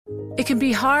It can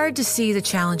be hard to see the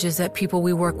challenges that people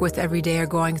we work with every day are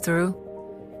going through.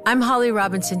 I'm Holly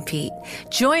Robinson Peete.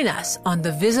 Join us on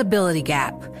The Visibility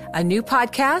Gap, a new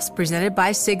podcast presented by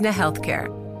Cigna Healthcare.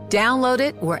 Download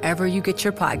it wherever you get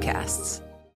your podcasts.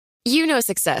 You know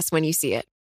success when you see it.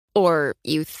 Or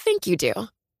you think you do.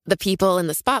 The people in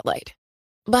the spotlight.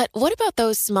 But what about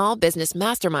those small business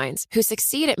masterminds who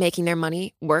succeed at making their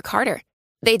money work harder?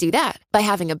 They do that by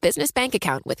having a business bank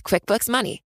account with QuickBooks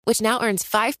Money, which now earns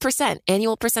 5%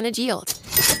 annual percentage yield.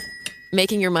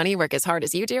 Making your money work as hard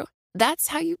as you do? That's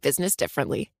how you business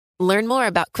differently. Learn more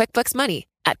about QuickBooks Money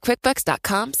at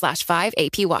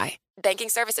quickbooks.com/5APY. Banking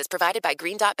services provided by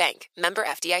Green Dot Bank. Member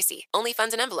FDIC. Only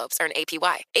funds and envelopes earn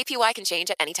APY. APY can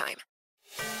change at any time.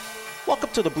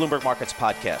 Welcome to the Bloomberg Markets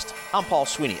Podcast. I'm Paul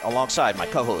Sweeney, alongside my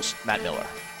co-host, Matt Miller.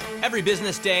 Every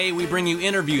business day, we bring you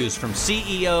interviews from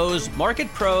CEOs, market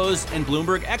pros, and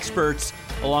Bloomberg experts,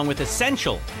 along with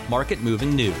essential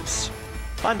market-moving news.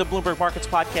 Find the Bloomberg Markets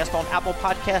Podcast on Apple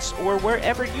Podcasts or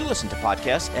wherever you listen to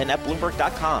podcasts and at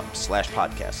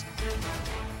Bloomberg.com/podcast.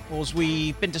 Well, as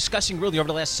we've been discussing really over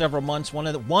the last several months, one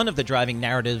of the driving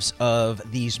narratives of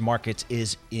these markets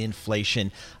is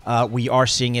inflation. We are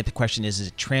seeing it. The question is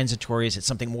it transitory? Is it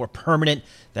something more permanent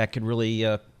that could really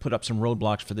put up some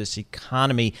roadblocks for this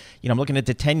economy? You know, I'm looking at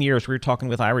the 10 years. We were talking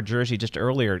with Ira Jersey just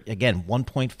earlier. Again,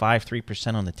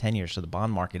 1.53% on the 10 years. So the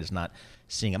bond market is not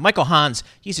seeing it. Michael Hans,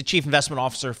 he's the chief investment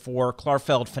officer for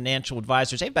Clarfeld Financial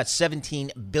Advisors. They have about $17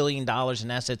 billion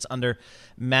in assets under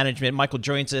management. Michael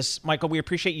joins us. Michael, we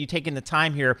appreciate you taking the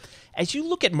time here. As you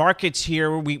look at markets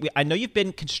here, I know you've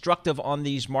been constructive on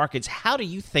these markets. How do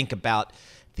you think about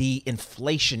the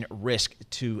inflation risk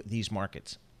to these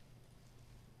markets?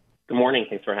 Good morning.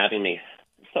 Thanks for having me.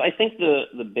 So I think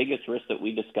the biggest risk that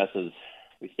we discuss is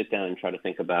we sit down and try to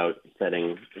think about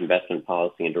setting investment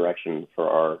policy and direction for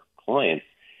our clients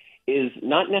is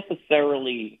not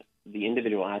necessarily the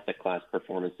individual asset class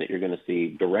performance that you're going to see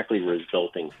directly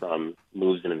resulting from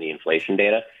moves in the inflation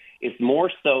data. It's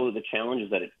more so the challenges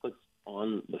that it puts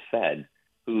on the Fed,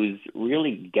 who's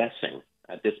really guessing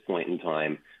at this point in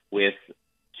time with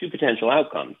two potential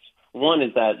outcomes. One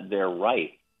is that they're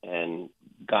right and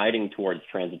guiding towards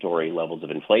transitory levels of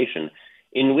inflation,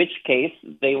 in which case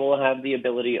they will have the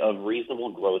ability of reasonable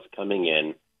growth coming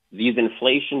in, these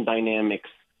inflation dynamics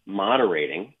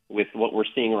moderating with what we're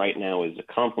seeing right now is a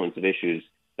confluence of issues,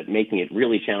 but making it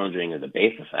really challenging are the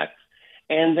base effects.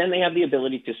 And then they have the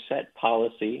ability to set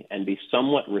policy and be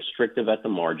somewhat restrictive at the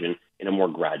margin in a more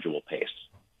gradual pace.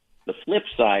 The flip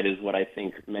side is what I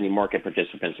think many market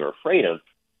participants are afraid of,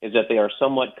 is that they are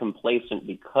somewhat complacent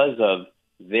because of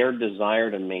their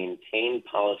desire to maintain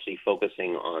policy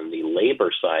focusing on the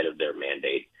labor side of their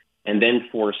mandate and then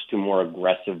forced to more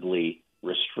aggressively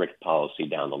restrict policy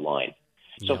down the line.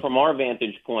 So from our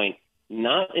vantage point,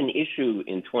 not an issue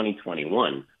in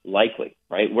 2021, likely,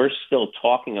 right? We're still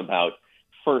talking about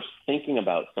first thinking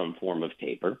about some form of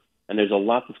taper, and there's a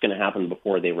lot that's going to happen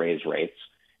before they raise rates.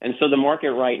 And so the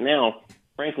market right now,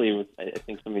 frankly, I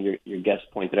think some of your guests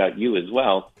pointed out, you as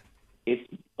well, it's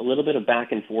a little bit of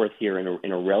back and forth here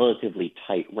in a relatively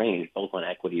tight range, both on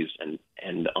equities and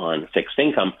on fixed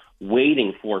income,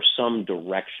 waiting for some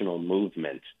directional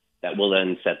movement that will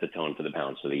then set the tone for the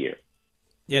balance of the year.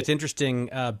 Yeah, it's interesting.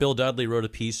 Bill Dudley wrote a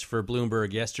piece for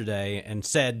Bloomberg yesterday and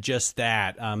said just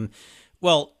that.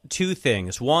 Well, two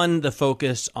things. One, the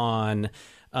focus on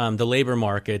the labor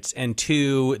markets, and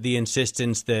two, the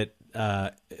insistence that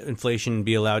inflation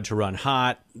be allowed to run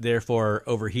hot, therefore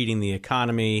overheating the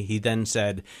economy. He then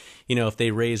said, if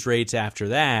they raise rates after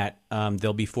that,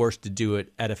 they'll be forced to do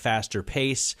it at a faster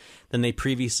pace than they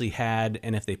previously had.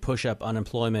 And if they push up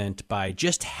unemployment by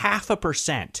just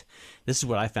 0.5%, this is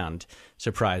what I found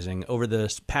surprising. Over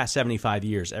the past 75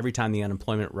 years, every time the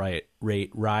unemployment rate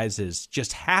rises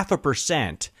just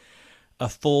 0.5%, a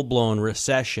full-blown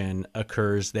recession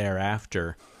occurs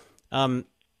thereafter. And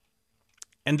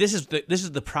this is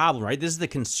the problem, right? This is the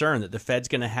concern, that the Fed's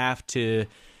going to have to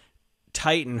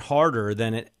tighten harder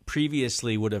than it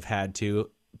previously would have had to,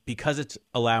 because it's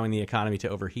allowing the economy to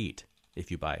overheat,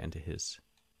 if you buy into his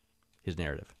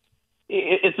narrative.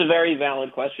 It's a very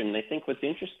valid question. I think what's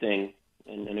interesting,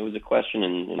 and it was a question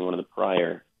in one of the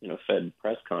prior Fed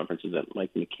press conferences that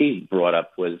Mike McKee brought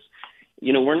up, was,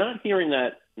 we're not hearing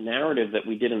that narrative that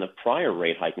we did in the prior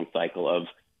rate hiking cycle of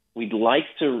we'd like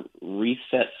to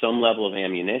reset some level of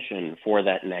ammunition for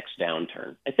that next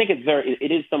downturn. I think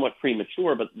it is somewhat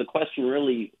premature, but the question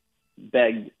really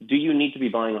begged, do you need to be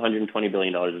buying $120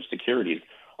 billion of securities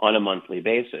on a monthly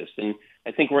basis? And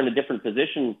I think we're in a different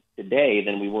position today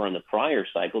than we were in the prior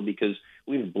cycle because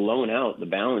we've blown out the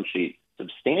balance sheet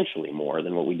substantially more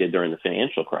than what we did during the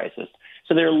financial crisis.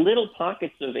 So there are little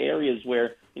pockets of areas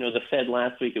where, the Fed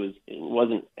last week it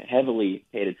wasn't heavily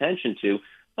paid attention to,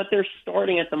 but they're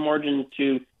starting at the margin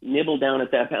to nibble down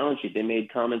at that balance sheet. They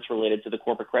made comments related to the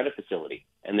corporate credit facility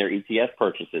and their ETF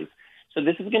purchases. So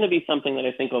this is going to be something that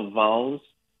I think evolves,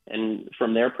 and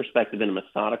from their perspective, in a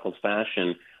methodical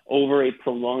fashion over a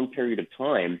prolonged period of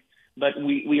time. But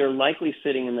we are likely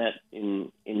sitting in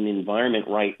an environment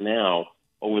right now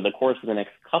over the course of the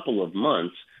next couple of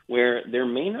months where there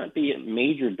may not be a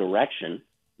major direction.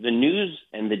 The news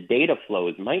and the data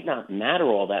flows might not matter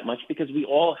all that much because we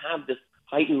all have this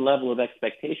heightened level of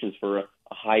expectations for a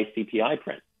high CPI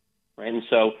print, right? And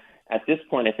so at this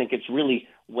point, I think it's really,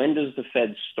 when does the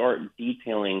Fed start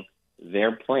detailing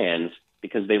their plans,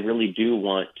 because they really do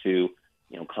want to,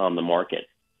 calm the market.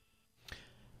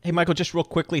 Hey, Michael, just real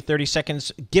quickly, 30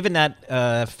 seconds. Given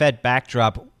that Fed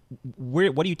backdrop,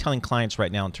 what are you telling clients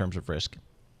right now in terms of risk?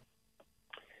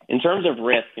 In terms of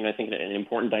risk, I think an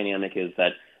important dynamic is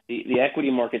that the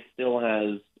equity market still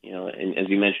has, and as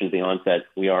you mentioned at the onset,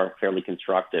 we are fairly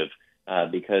constructive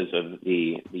because of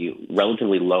the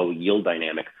relatively low yield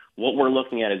dynamic. What we're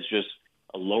looking at is just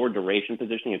a lower duration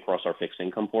positioning across our fixed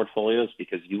income portfolios,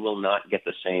 because you will not get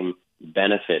the same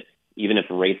benefit even if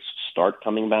rates start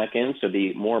coming back in. So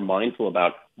be more mindful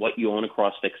about what you own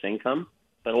across fixed income,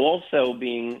 but also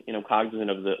being cognizant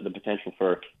of the potential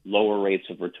for lower rates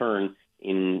of return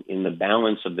in the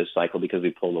balance of this cycle, because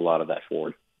we pulled a lot of that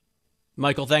forward.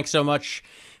 Michael, thanks so much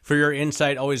for your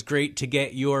insight. Always great to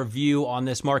get your view on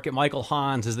this market. Michael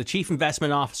Hans is the Chief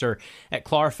Investment Officer at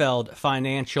Clarfeld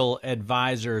Financial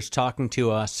Advisors, talking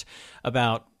to us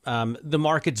about the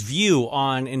market's view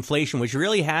on inflation, which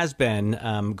really has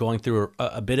been going through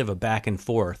a bit of a back and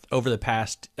forth over the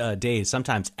past days,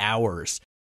 sometimes hours.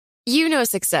 You know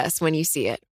success when you see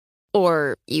it.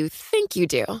 Or you think you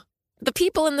do. The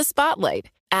people in the spotlight,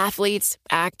 athletes,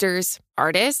 actors,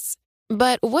 artists.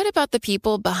 But what about the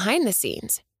people behind the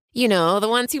scenes? The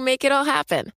ones who make it all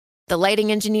happen. The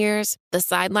lighting engineers, the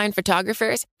sideline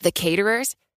photographers, the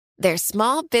caterers. They're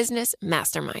small business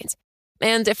masterminds.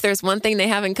 And if there's one thing they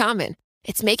have in common,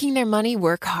 it's making their money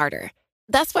work harder.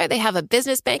 That's why they have a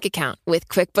business bank account with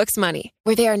QuickBooks Money,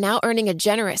 where they are now earning a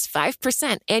generous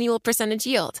 5% annual percentage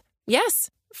yield.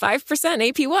 Yes, 5%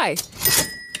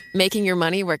 APY. Making your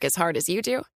money work as hard as you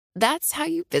do? That's how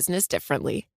you business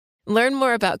differently. Learn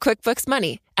more about QuickBooks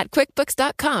Money at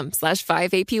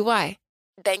quickbooks.com/5APY.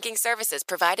 Banking services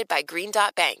provided by Green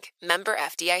Dot Bank, member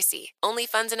FDIC. Only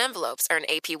funds and envelopes earn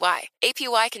APY.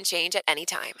 APY can change at any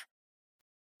time.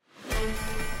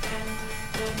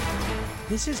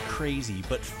 This is crazy,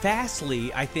 but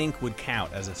Fastly, I think, would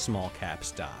count as a small cap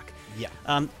stock. Yeah.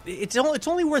 It's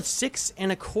only worth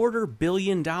 $6.25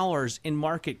 billion in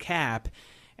market cap.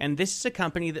 And this is a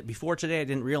company that before today I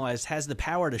didn't realize has the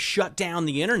power to shut down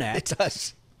the internet. It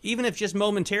does. Even if just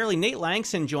momentarily. Nate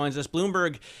Langston joins us,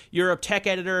 Bloomberg Europe tech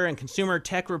editor and consumer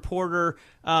tech reporter.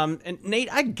 And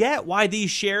Nate, I get why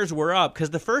these shares were up, because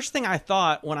the first thing I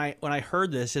thought when I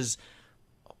heard this is,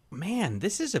 man,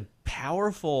 this is a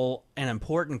powerful and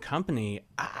important company.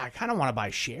 I kind of want to buy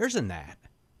shares in that.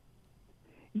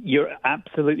 You're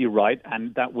absolutely right,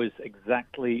 and that was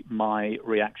exactly my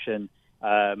reaction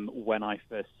when I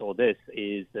first saw this,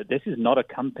 is that this is not a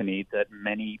company that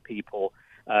many people,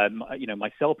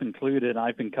 myself included,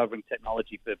 I've been covering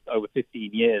technology for over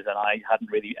 15 years, and I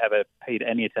hadn't really ever paid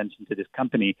any attention to this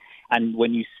company. And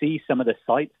when you see some of the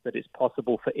sites that it's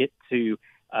possible for it to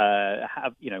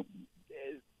have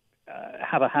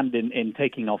a hand in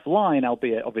taking offline,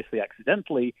 albeit obviously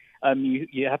accidentally,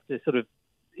 you have to sort of,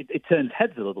 it turns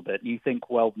heads a little bit. You think,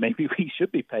 well, maybe we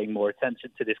should be paying more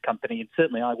attention to this company, and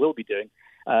certainly I will be doing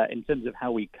in terms of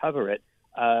how we cover it.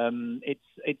 And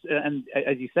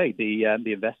as you say, the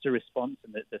investor response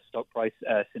and the stock price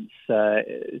since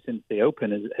the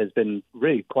open has been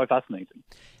really quite fascinating.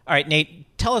 All right,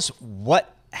 Nate, tell us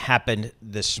what happened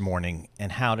this morning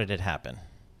and how did it happen?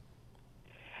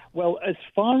 Well, as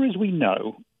far as we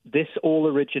know, this all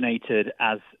originated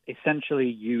as essentially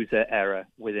user error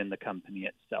within the company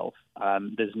itself.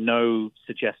 There's no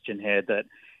suggestion here that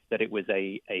it was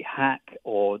a hack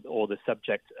or the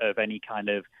subject of any kind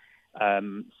of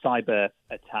cyber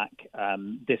attack.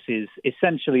 This is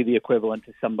essentially the equivalent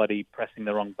to somebody pressing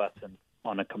the wrong button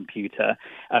on a computer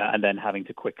and then having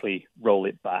to quickly roll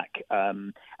it back.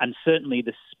 And certainly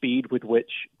the speed with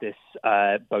which this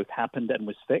both happened and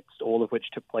was fixed, all of which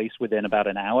took place within about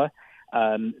an hour,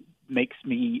 makes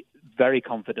me very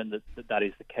confident that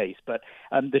is the case. But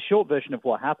the short version of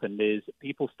what happened is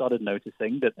people started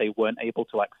noticing that they weren't able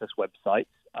to access websites.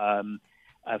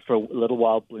 for a little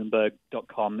while,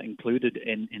 Bloomberg.com included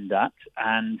in that.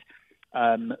 And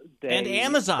they and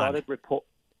Amazon started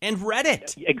and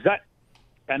Reddit. Exactly.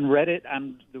 And Reddit,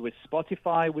 and there was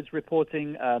Spotify was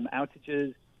reporting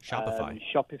outages.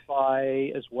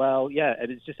 Shopify as well. Yeah,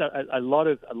 it is just a lot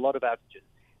of outages.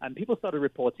 And people started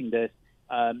reporting this.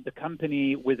 The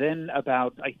company, within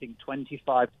about, I think,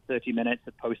 25 to 30 minutes,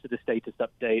 had posted a status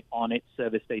update on its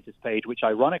service status page, which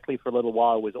ironically for a little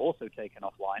while was also taken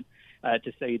offline,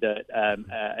 to say that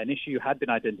an issue had been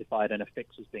identified and a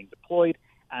fix was being deployed.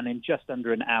 And in just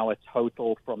under an hour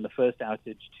total from the first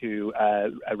outage to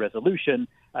a resolution,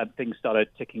 things started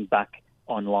ticking back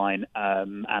online,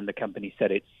 and the company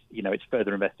said it's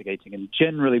further investigating. And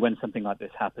generally, when something like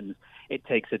this happens, it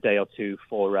takes a day or two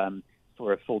for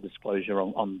a full disclosure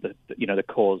on the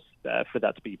cause for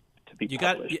that to be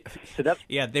published.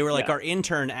 They were like, our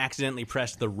intern accidentally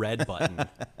pressed the red button.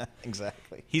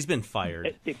 Exactly. He's been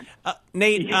fired.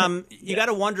 Nate, you got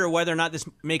to wonder whether or not this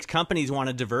makes companies want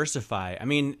to diversify. I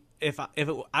mean, if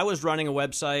I was running a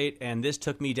website and this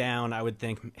took me down, I would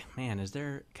think, man,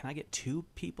 can I get two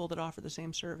people that offer the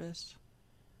same service?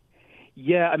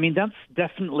 Yeah, I mean, that's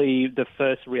definitely the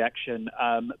first reaction.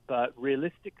 But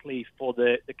realistically, for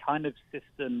the kind of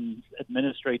systems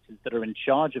administrators that are in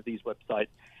charge of these websites,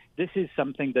 this is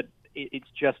something that it's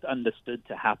just understood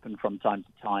to happen from time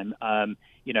to time.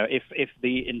 If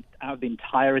out of the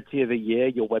entirety of a year,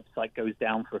 your website goes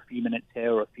down for a few minutes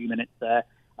here or a few minutes there,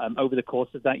 over the course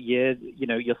of that year,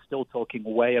 you're still talking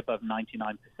way above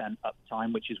 99%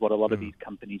 uptime, which is what a lot of these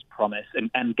companies promise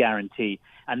and guarantee.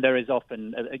 And there is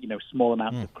often, small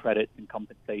amounts of credits and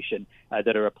compensation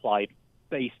that are applied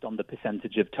based on the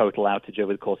percentage of total outage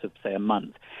over the course of, say, a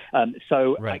month.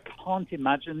 So right. I can't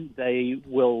imagine they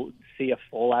will see a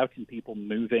fallout in people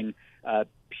moving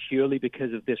purely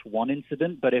because of this one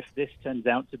incident. But if this turns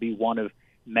out to be one of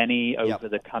many over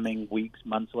the coming weeks,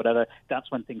 months, whatever,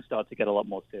 that's when things start to get a lot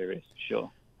more serious,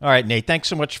 sure. All right, Nate, thanks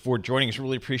so much for joining us.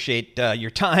 Really appreciate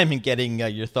your time and getting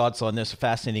your thoughts on this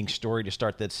fascinating story to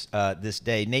start this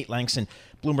day. Nate Lanxon,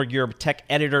 Bloomberg Europe tech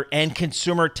editor and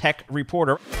consumer tech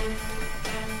reporter.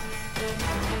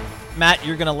 Matt,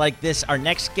 you're going to like this. Our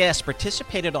next guest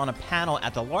participated on a panel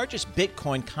at the largest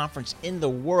Bitcoin conference in the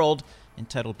world,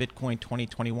 entitled Bitcoin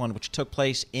 2021, which took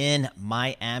place in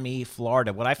Miami,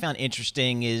 Florida. What I found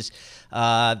interesting is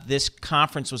this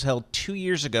conference was held 2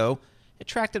 years ago. It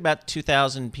attracted about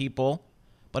 2,000 people,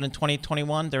 but in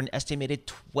 2021, there are an estimated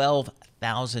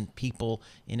 12,000 people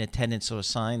in attendance, so a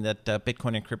sign that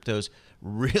Bitcoin and cryptos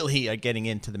really are getting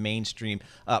into the mainstream.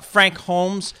 Frank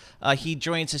Holmes, he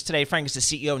joins us today. Frank is the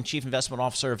CEO and Chief Investment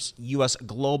Officer of U.S.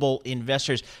 Global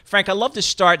Investors. Frank, I'd love to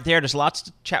start there. There's lots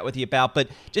to chat with you about, but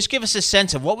just give us a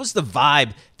sense of what was the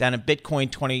vibe down at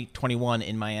Bitcoin 2021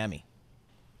 in Miami?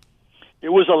 It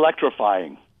was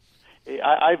electrifying.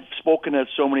 I've spoken at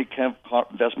so many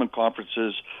investment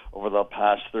conferences over the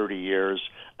past 30 years,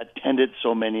 attended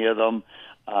so many of them,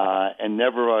 and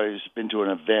never has been to an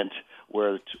event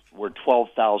where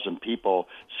 12,000 people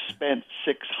spent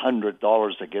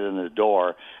 $600 to get in the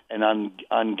door, and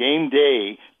on game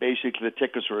day, basically the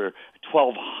tickets were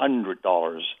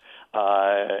 $1,200.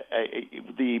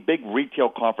 The big retail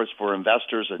conference for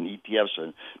investors and ETFs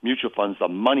and mutual funds, the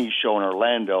Money Show in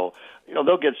Orlando,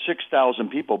 they'll get 6,000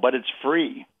 people, but it's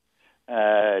free.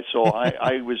 So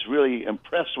I was really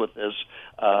impressed with this,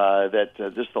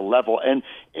 just the level. And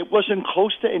it wasn't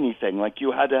close to anything. Like,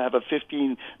 you had to have a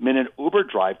 15-minute Uber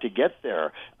drive to get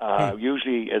there.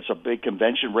 Usually it's a big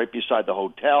convention right beside the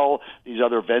hotel. These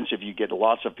other events, if you get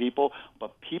lots of people.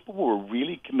 But people were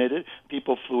really committed.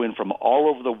 People flew in from all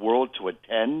over the world to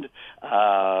attend.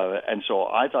 And so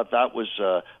I thought that was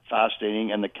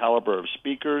fascinating. And the caliber of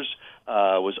speakers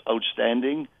was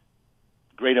outstanding.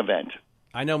 Great event.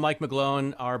 I know Mike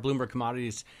McGlone, our Bloomberg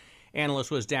Commodities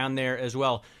analyst, was down there as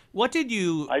well. What did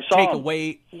you take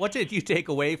away? What did you take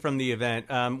away from the event?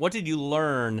 What did you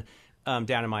learn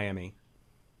down in Miami?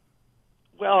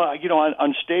 Well,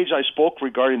 on stage I spoke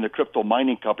regarding the crypto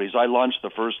mining companies. I launched the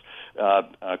first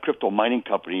crypto mining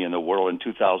company in the world in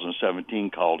 2017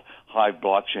 called Hive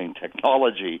Blockchain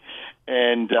Technology.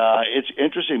 And it's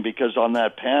interesting because on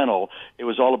that panel, it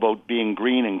was all about being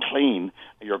green and clean,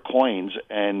 your coins.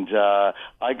 And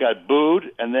I got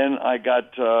booed, and then I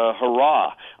got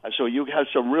hurrah. So you have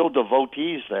some real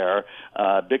devotees there,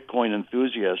 Bitcoin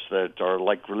enthusiasts that are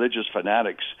like religious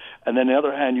fanatics. And then on the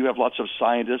other hand, you have lots of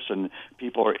scientists and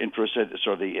people who are interested in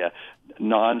sort of the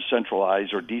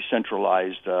non-centralized or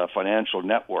decentralized financial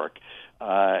network.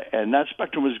 And that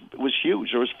spectrum was huge.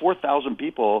 There was 4,000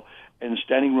 people in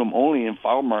standing room only, and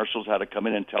fire marshals had to come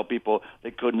in and tell people they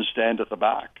couldn't stand at the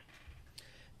back.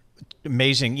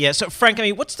 Amazing. Yeah. So, Frank, I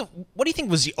mean, what do you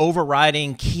think was the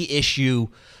overriding key issue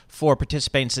for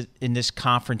participants in this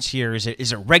conference here? Is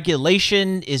it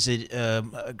regulation? Is it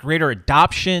greater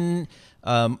adoption?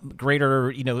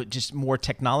 Greater, just more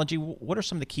technology? What are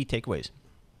some of the key takeaways?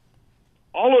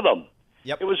 All of them.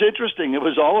 Yep. It was interesting. It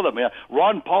was all of them. Yeah.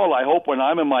 Ron Paul, I hope when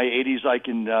I'm in my 80s I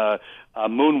can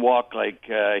moonwalk like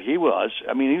he was.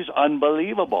 I mean, he was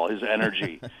unbelievable, his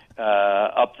energy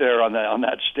up there on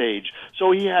that stage.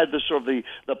 So he had the sort of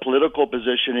the political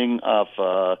positioning of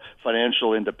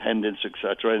financial independence, et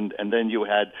cetera. And then you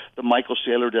had Michael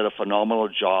Saylor did a phenomenal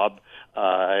job.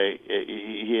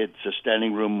 He had a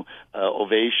standing room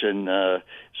ovation.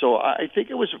 So I think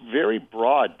it was very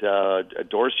broad.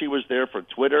 Dorsey was there for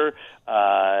Twitter,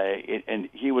 and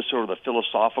he was sort of the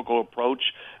philosophical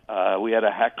approach. We had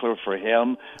a heckler for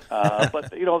him,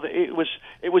 but it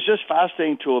was just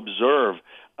fascinating to observe.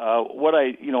 What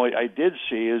I did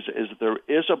see is there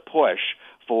is a push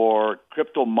for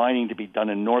crypto mining to be done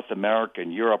in North America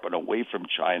and Europe and away from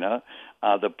China.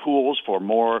 The pools for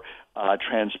more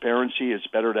transparency is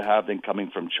better to have than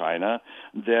coming from China.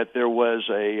 That there was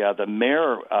the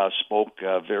mayor spoke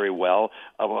very well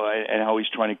and how he's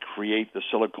trying to create the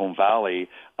Silicon Valley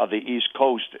of the East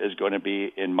Coast is going to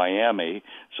be in Miami.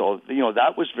 So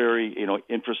that was very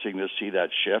interesting to see that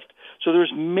shift. So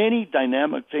there's many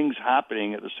dynamic things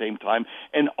happening at the same time,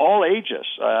 and all ages.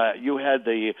 You had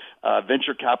the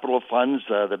venture capital funds,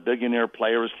 the billionaire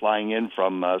players flying in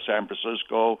from San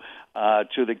Francisco.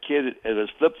 To the kid at his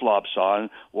flip-flops on,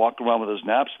 walking around with his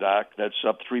knapsack that's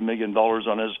up $3 million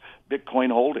on his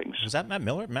Bitcoin holdings. Was that Matt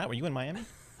Miller? Matt, were you in Miami?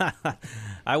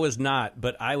 I was not,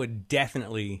 but I would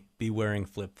definitely be wearing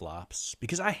flip-flops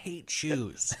because I hate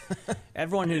shoes.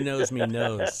 Everyone who knows me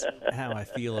knows how I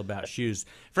feel about shoes.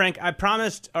 Frank, I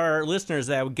promised our listeners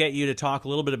that I would get you to talk a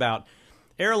little bit about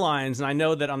airlines, and I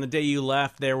know that on the day you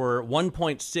left, there were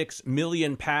 1.6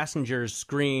 million passengers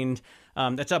screened.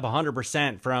 That's up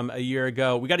 100% from a year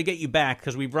ago. We got to get you back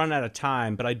because we've run out of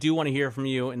time, but I do want to hear from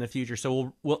you in the future.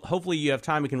 So we'll hopefully you have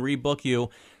time. We can rebook you,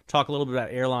 talk a little bit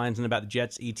about airlines and about the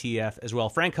JETS ETF as well.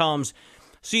 Frank Holmes,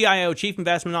 CIO, Chief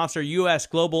Investment Officer, U.S.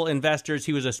 Global Investors.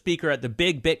 He was a speaker at the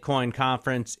Big Bitcoin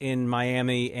Conference in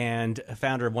Miami and a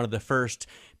founder of one of the first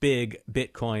big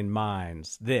Bitcoin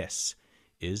mines. This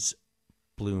is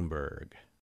Bloomberg.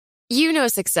 You know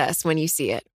success when you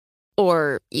see it.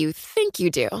 Or you think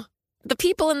you do. The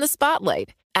people in the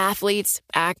spotlight, athletes,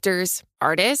 actors,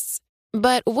 artists.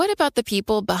 But what about the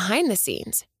people behind the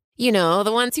scenes? You know,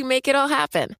 the ones who make it all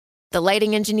happen. The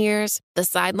lighting engineers, the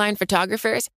sideline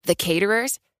photographers, the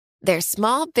caterers. They're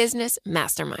small business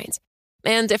masterminds.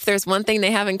 And if there's one thing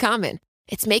they have in common,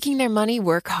 it's making their money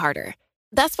work harder.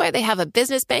 That's why they have a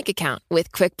business bank account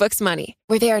with QuickBooks Money,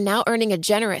 where they are now earning a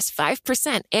generous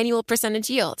 5% annual percentage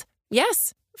yield.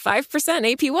 Yes,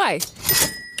 5% APY.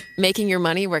 Making your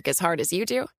money work as hard as you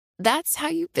do? That's how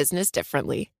you business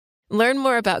differently. Learn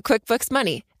more about QuickBooks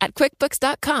Money at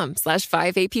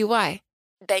quickbooks.com/5APY.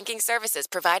 Banking services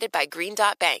provided by Green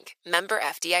Dot Bank, member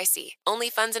FDIC. Only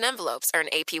funds and envelopes earn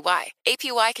APY.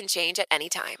 APY can change at any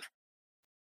time.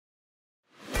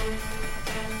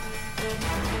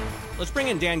 Let's bring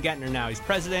in Dan Gettner now. He's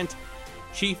President,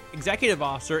 Chief Executive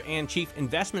Officer, and Chief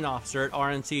Investment Officer at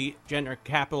RNC Gettner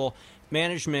Capital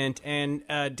Management. And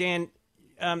Dan,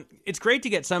 it's great to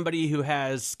get somebody who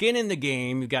has skin in the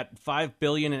game. You've got $5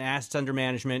 billion in assets under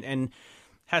management and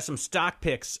has some stock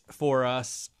picks for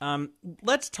us.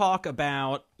 Let's talk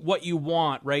about what you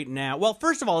want right now. Well,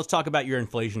 first of all, let's talk about your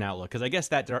inflation outlook, because I guess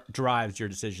that drives your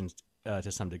decisions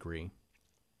to some degree.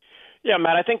 Yeah,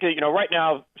 Matt, I think that, right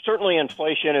now, certainly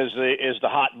inflation is the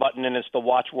hot button, and it's the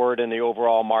watchword in the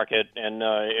overall market. And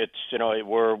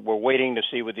we're waiting to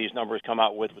see what these numbers come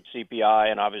out with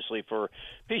CPI and obviously for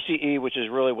PCE, which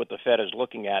is really what the Fed is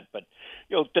looking at. But,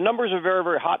 the numbers are very,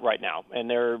 very hot right now, and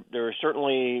they're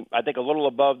certainly, I think, a little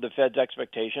above the Fed's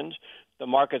expectations. The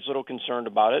market's a little concerned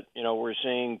about it. We're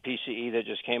seeing PCE that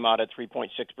just came out at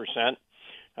 3.6%.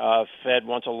 Fed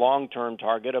wants a long-term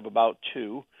target of about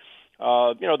 2%.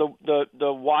 The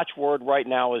watchword right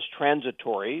now is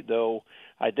transitory, though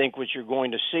I think what you're going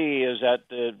to see is that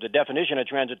the definition of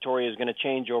transitory is going to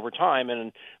change over time.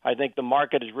 And I think the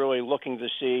market is really looking to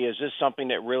see, is this something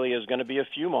that really is going to be a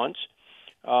few months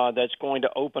that's going to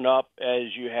open up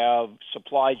as you have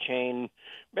supply chain,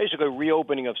 basically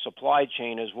reopening of supply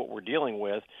chain is what we're dealing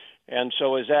with. And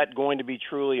so is that going to be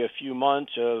truly a few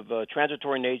months of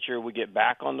transitory nature? We get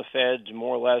back on the Fed's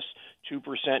more or less 2%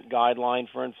 guideline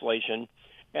for inflation,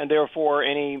 and therefore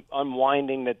any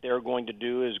unwinding that they're going to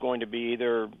do is going to be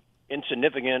either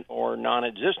insignificant or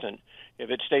non-existent. If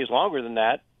it stays longer than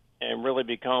that and really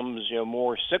becomes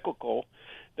more cyclical,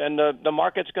 then the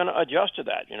market's going to adjust to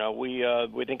that.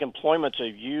 We think employment's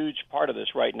a huge part of this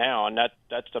right now, and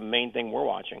that's the main thing we're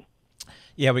watching.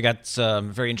 Yeah, we got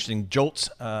some very interesting JOLTS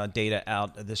data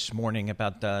out this morning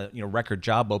about record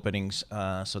job openings.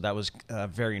 So that was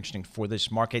very interesting for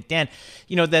this market. Dan,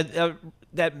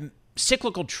 that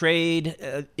cyclical trade,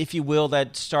 if you will,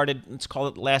 that started, let's call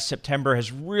it last September,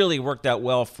 has really worked out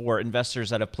well for investors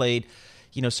that have played,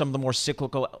 some of the more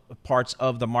cyclical parts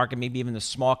of the market, maybe even the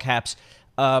small caps.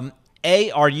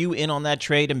 A, are you in on that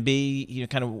trade? And B,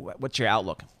 kind of what's your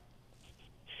outlook?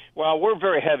 Well, we're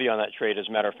very heavy on that trade, as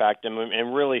a matter of fact,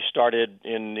 and really started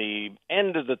in the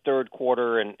end of the third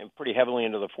quarter and pretty heavily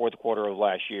into the fourth quarter of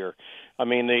last year. I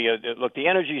mean, the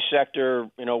energy sector,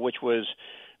 which was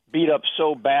beat up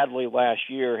so badly last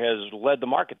year, has led the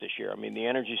market this year. I mean, the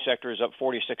energy sector is up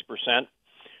 46%.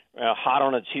 Hot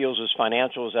on its heels is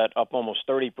financials at up almost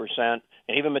 30%, and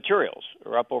even materials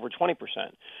are up over 20%.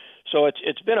 So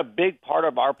it's been a big part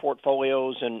of our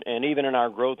portfolios, and even in our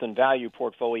growth and value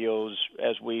portfolios,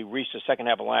 as we reached the second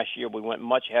half of last year, we went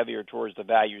much heavier towards the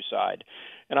value side.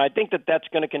 And I think that that's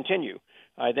going to continue.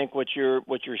 I think what you're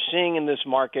seeing in this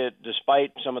market,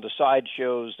 despite some of the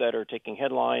sideshows that are taking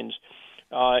headlines,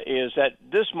 is that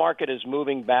this market is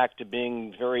moving back to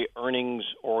being very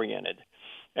earnings-oriented.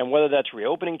 And whether that's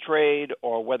reopening trade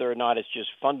or whether or not it's just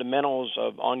fundamentals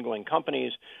of ongoing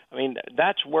companies, I mean,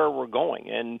 that's where we're going.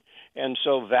 And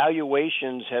so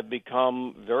valuations have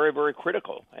become very, very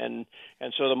critical. And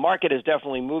so the market is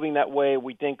definitely moving that way.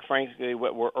 We think, frankly,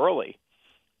 we're early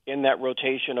in that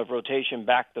rotation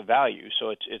back to value. So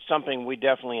it's something we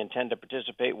definitely intend to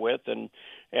participate with, and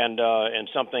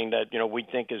something that we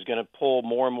think is going to pull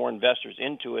more and more investors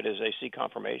into it as they see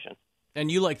confirmation. And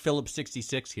you like Phillips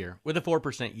 66 here with a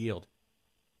 4% yield.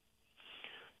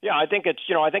 Yeah, I think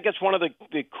it's one of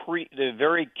the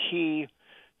very key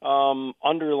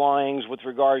underlyings with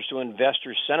regards to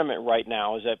investor sentiment right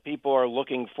now, is that people are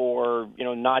looking for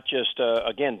not just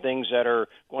again things that are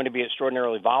going to be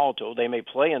extraordinarily volatile. They may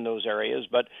play in those areas,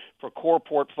 but for core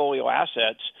portfolio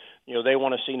assets, they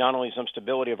want to see not only some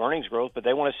stability of earnings growth, but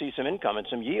they want to see some income and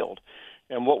some yield.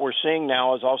 And what we're seeing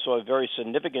now is also a very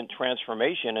significant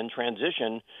transformation and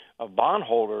transition of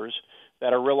bondholders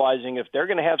that are realizing if they're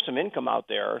going to have some income out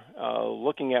there,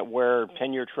 looking at where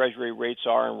 10-year Treasury rates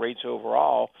are and rates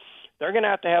overall, they're going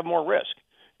to have more risk.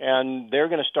 And they're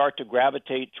going to start to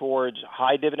gravitate towards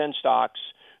high dividend stocks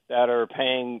that are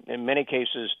paying, in many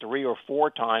cases, 3 or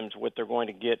 4 times what they're going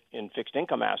to get in fixed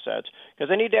income assets, because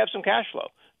they need to have some cash flow.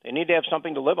 They need to have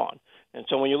something to live on. And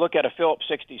so when you look at a Phillips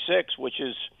 66, which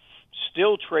is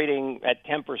still trading at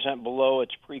 10% below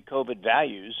its pre-COVID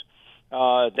values,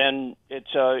 then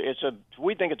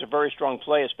we think it's a very strong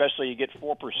play, especially you get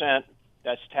 4%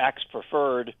 that's tax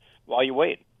preferred while you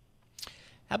wait.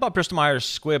 How about Bristol Myers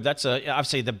Squibb? That's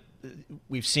obviously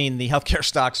we've seen the healthcare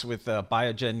stocks with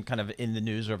Biogen kind of in the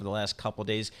news over the last couple of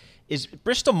days. Is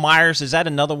Bristol Myers, is that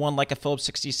another one like a Phillips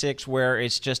 66 where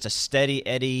it's just a steady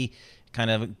Eddie kind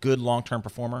of good long-term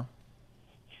performer?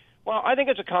 Well, I think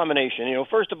it's a combination.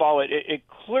 First of all, it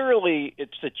clearly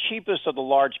it's the cheapest of the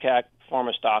large cap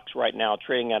pharma stocks right now,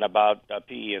 trading at about a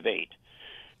PE of 8.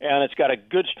 And it's got a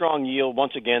good, strong yield,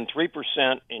 once again,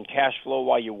 3% in cash flow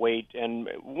while you wait. And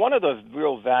one of the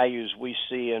real values we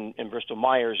see in Bristol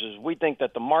Myers is we think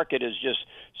that the market is just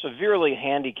severely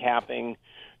handicapping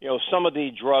some of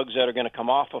the drugs that are going to come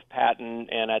off of patent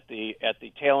and at the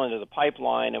tail end of the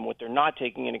pipeline, and what they're not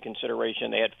taking into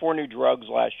consideration. They had 4 new drugs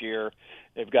last year.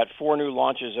 They've got 4 new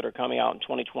launches that are coming out in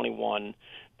 2021.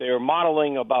 They're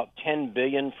modeling about $10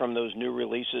 billion from those new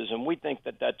releases, and we think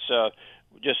that that's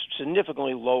just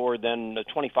significantly lower than the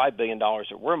 $25 billion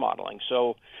that we're modeling.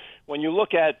 So when you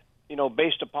look at,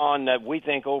 based upon that, we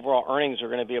think overall earnings are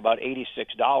going to be about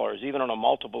 $86, even on a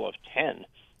multiple of 10.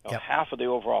 Yep. Half of the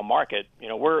overall market,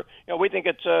 we think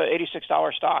it's a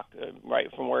 $86 stock, right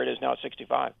from where it is now at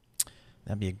 $65.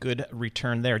 That'd be a good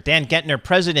return there. Dan Gentner,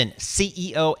 President,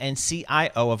 CEO, and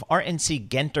CIO of RNC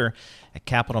Genter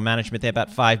Capital Management. They have about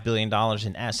 $5 billion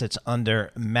in assets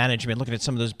under management. Looking at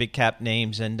some of those big cap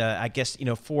names, and I guess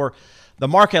for the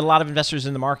market, a lot of investors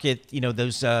in the market,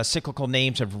 those cyclical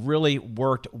names have really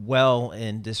worked well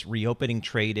in this reopening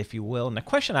trade, if you will. And the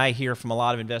question I hear from a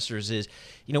lot of investors is,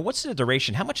 what's the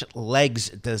duration? How much legs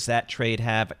does that trade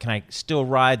have? Can I still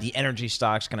ride the energy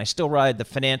stocks? Can I still ride the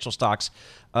financial stocks,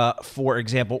 for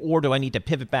example? Or do I need to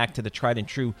pivot back to the tried and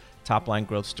true top-line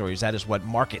growth stories? That is what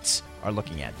markets are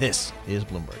looking at. This is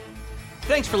Bloomberg.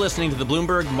 Thanks for listening to the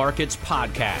Bloomberg Markets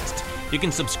Podcast. You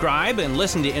can subscribe and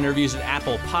listen to interviews at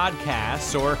Apple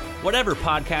Podcasts or whatever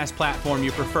podcast platform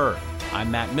you prefer. I'm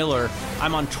Matt Miller.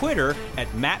 I'm on Twitter at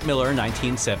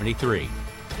MattMiller1973.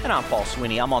 And I'm Paul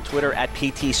Sweeney. I'm on Twitter at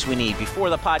PT Sweeney.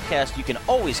 Before the podcast, you can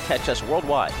always catch us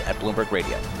worldwide at Bloomberg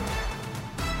Radio.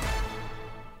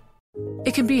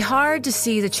 It can be hard to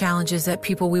see the challenges that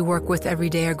people we work with every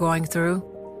day are going through.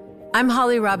 I'm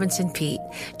Holly Robinson Peete.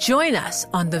 Join us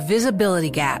on The Visibility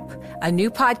Gap, a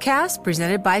new podcast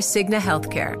presented by Cigna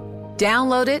Healthcare.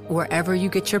 Download it wherever you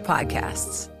get your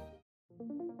podcasts.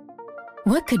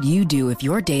 What could you do if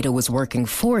your data was working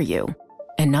for you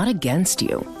and not against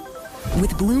you?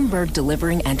 With Bloomberg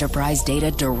delivering enterprise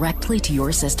data directly to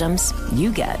your systems,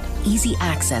 you get easy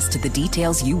access to the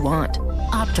details you want,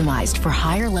 optimized for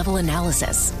higher-level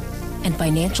analysis, and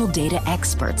financial data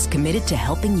experts committed to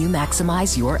helping you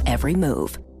maximize your every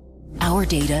move. Our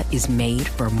data is made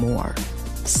for more,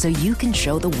 so you can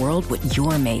show the world what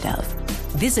you're made of.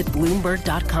 Visit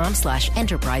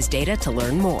Bloomberg.com/enterprise data to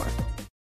learn more.